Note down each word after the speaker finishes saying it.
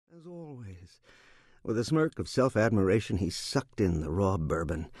eyes. With a smirk of self-admiration, he sucked in the raw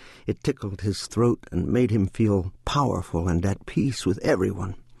bourbon. It tickled his throat and made him feel powerful and at peace with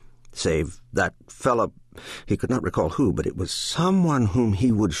everyone. Save that fellow, he could not recall who, but it was someone whom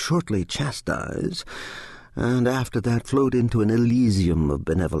he would shortly chastise, and after that float into an elysium of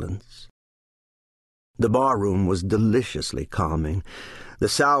benevolence. The bar-room was deliciously calming. The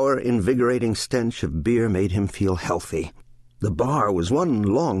sour, invigorating stench of beer made him feel healthy. The bar was one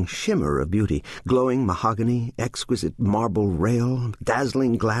long shimmer of beauty, glowing mahogany, exquisite marble rail,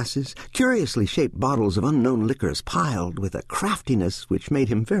 dazzling glasses, curiously shaped bottles of unknown liquors piled with a craftiness which made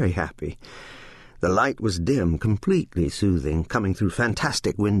him very happy. The light was dim, completely soothing, coming through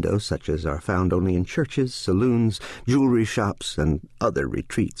fantastic windows such as are found only in churches, saloons, jewelry shops, and other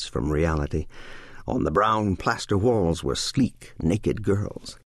retreats from reality. On the brown plaster walls were sleek, naked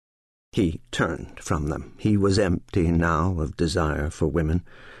girls. He turned from them. He was empty now of desire for women.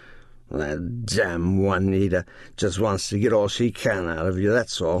 "That damn Juanita just wants to get all she can out of you,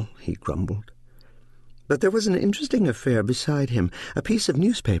 that's all," he grumbled. But there was an interesting affair beside him. A piece of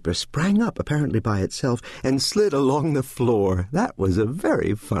newspaper sprang up, apparently by itself, and slid along the floor. That was a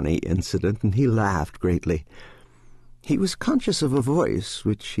very funny incident, and he laughed greatly. He was conscious of a voice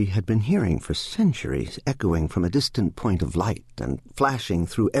which he had been hearing for centuries, echoing from a distant point of light and flashing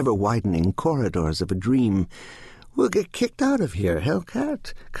through ever-widening corridors of a dream. "We'll get kicked out of here,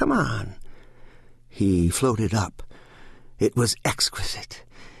 Hellcat. Come on." He floated up. It was exquisite.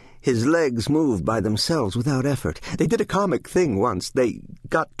 His legs moved by themselves without effort. They did a comic thing once. They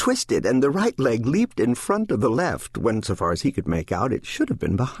got twisted, and the right leg leaped in front of the left, when, so far as he could make out, it should have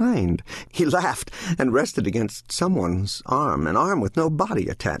been behind. He laughed and rested against someone's arm, an arm with no body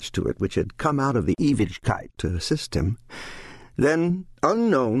attached to it, which had come out of the Ewigkeit to assist him. Then,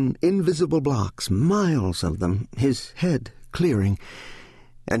 unknown, invisible blocks, miles of them, his head clearing,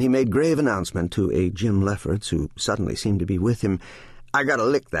 and he made grave announcement to a Jim Lefferts, who suddenly seemed to be with him, "I gotta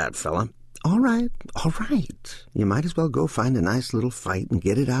lick that fella." All right. You might as well go find a nice little fight and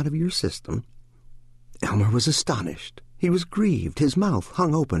get it out of your system." Elmer was astonished. He was grieved. His mouth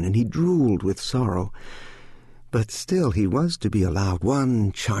hung open, and he drooled with sorrow. But still he was to be allowed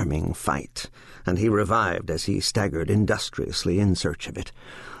one charming fight, and he revived as he staggered industriously in search of it.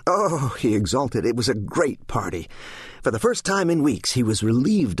 Oh, he exulted. It was a great party. For the first time in weeks he was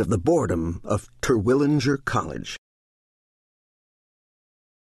relieved of the boredom of Terwilliger College.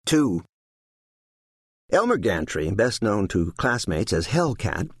 2. Elmer Gantry, best known to classmates as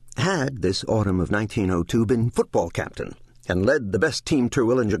Hellcat, had, this autumn of 1902, been football captain and led the best team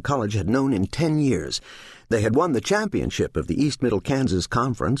Terwilliger College had known in 10 years. They had won the championship of the East Middle Kansas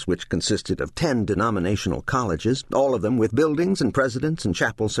Conference, which consisted of 10 denominational colleges, all of them with buildings and presidents and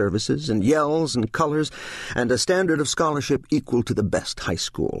chapel services and yells and colors and a standard of scholarship equal to the best high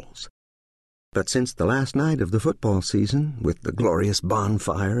schools. But since the last night of the football season, with the glorious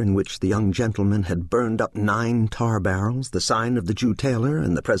bonfire in which the young gentleman had burned up 9 tar barrels, the sign of the Jew tailor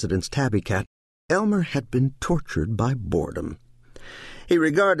and the president's tabby cat, Elmer had been tortured by boredom. He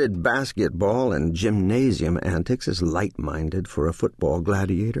regarded basketball and gymnasium antics as light-minded for a football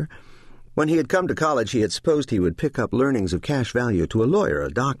gladiator. When he had come to college, he had supposed he would pick up learnings of cash value to a lawyer, a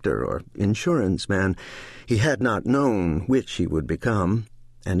doctor, or insurance man. He had not known which he would become.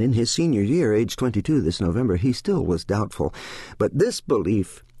 And in his senior year, age 22 this November, he still was doubtful. But this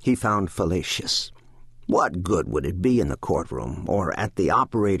belief he found fallacious. What good would it be in the courtroom or at the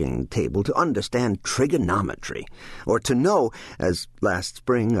operating table to understand trigonometry, or to know, as last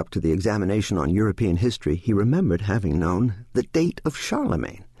spring up to the examination on European history, he remembered having known the date of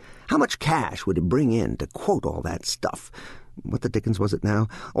Charlemagne? How much cash would it bring in to quote all that stuff? What the dickens was it now?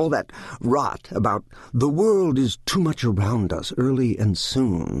 All that rot about "the world is too much around us early and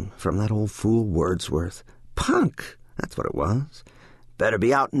soon" from that old fool Wordsworth. Punk, that's what it was. Better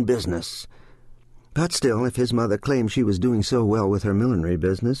be out in business. But still, if his mother claimed she was doing so well with her millinery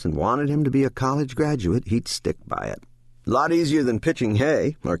business and wanted him to be a college graduate, he'd stick by it. A lot easier than pitching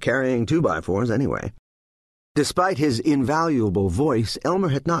hay or carrying 2x4s anyway. Despite his invaluable voice, Elmer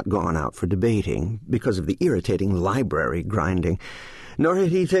had not gone out for debating because of the irritating library grinding, nor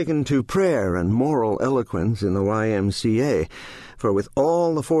had he taken to prayer and moral eloquence in the YMCA, for with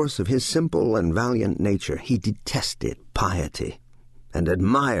all the force of his simple and valiant nature he detested piety and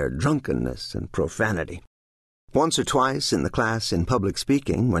admired drunkenness and profanity. Once or twice in the class in public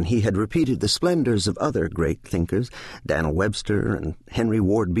speaking, when he had repeated the splendors of other great thinkers, Daniel Webster and Henry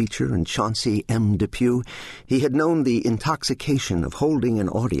Ward Beecher and Chauncey M. Depew, he had known the intoxication of holding an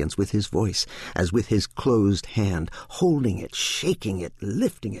audience with his voice, as with his closed hand, holding it, shaking it,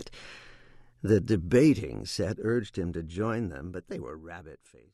 lifting it. The debating set urged him to join them, but they were rabbit-faced.